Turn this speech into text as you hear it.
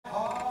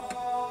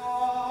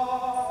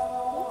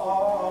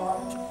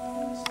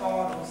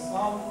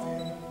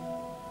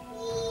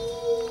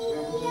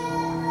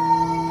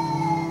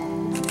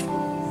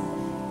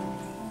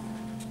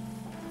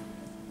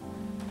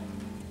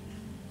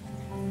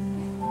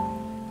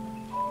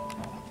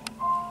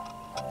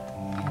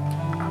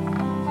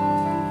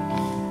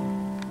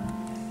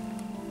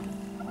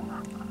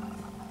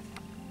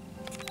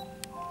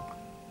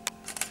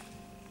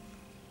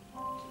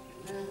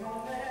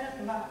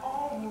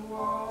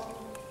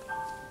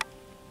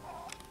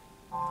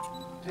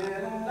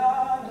didn't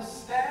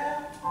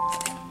understand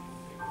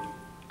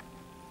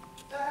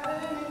that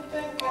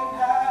anything can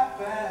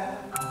happen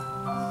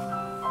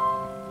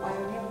when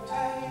you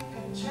take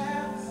a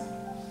chance.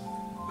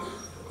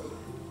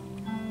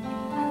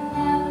 I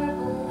never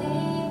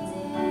believed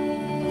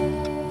in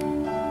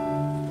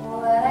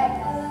what I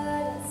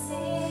couldn't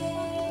see.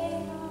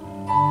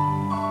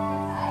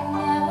 I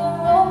never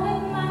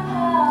opened my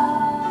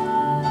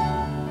heart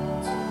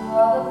to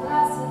all the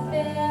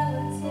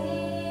possibilities.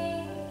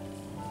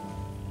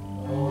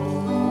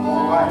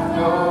 Oh, I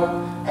know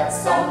that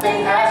something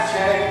has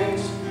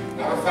changed.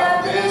 Never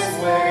felt this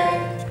way.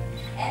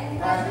 And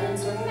right here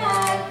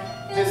tonight,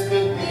 This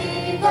could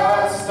be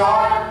the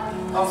start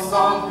of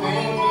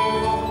something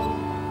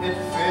new. It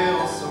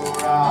feels so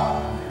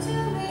right to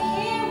be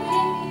here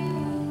with you.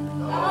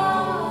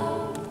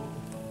 Oh,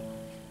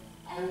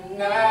 And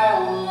now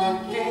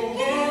looking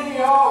in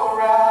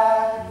your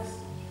eyes,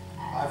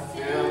 I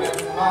feel in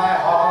my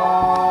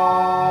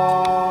heart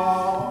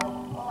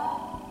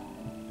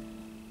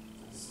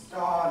the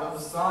start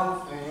of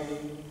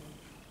something.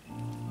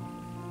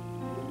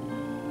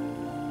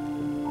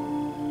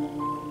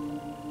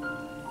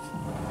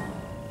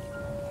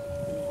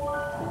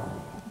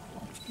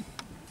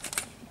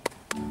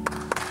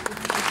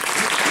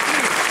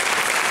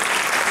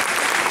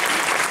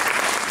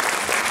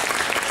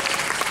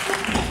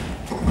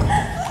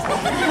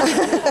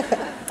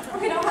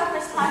 We don't have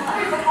much time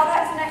left. We'll call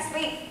back to next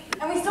week.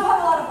 And we still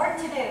have a lot of work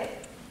to do.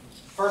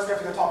 First, we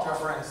have to go talk to our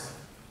friends.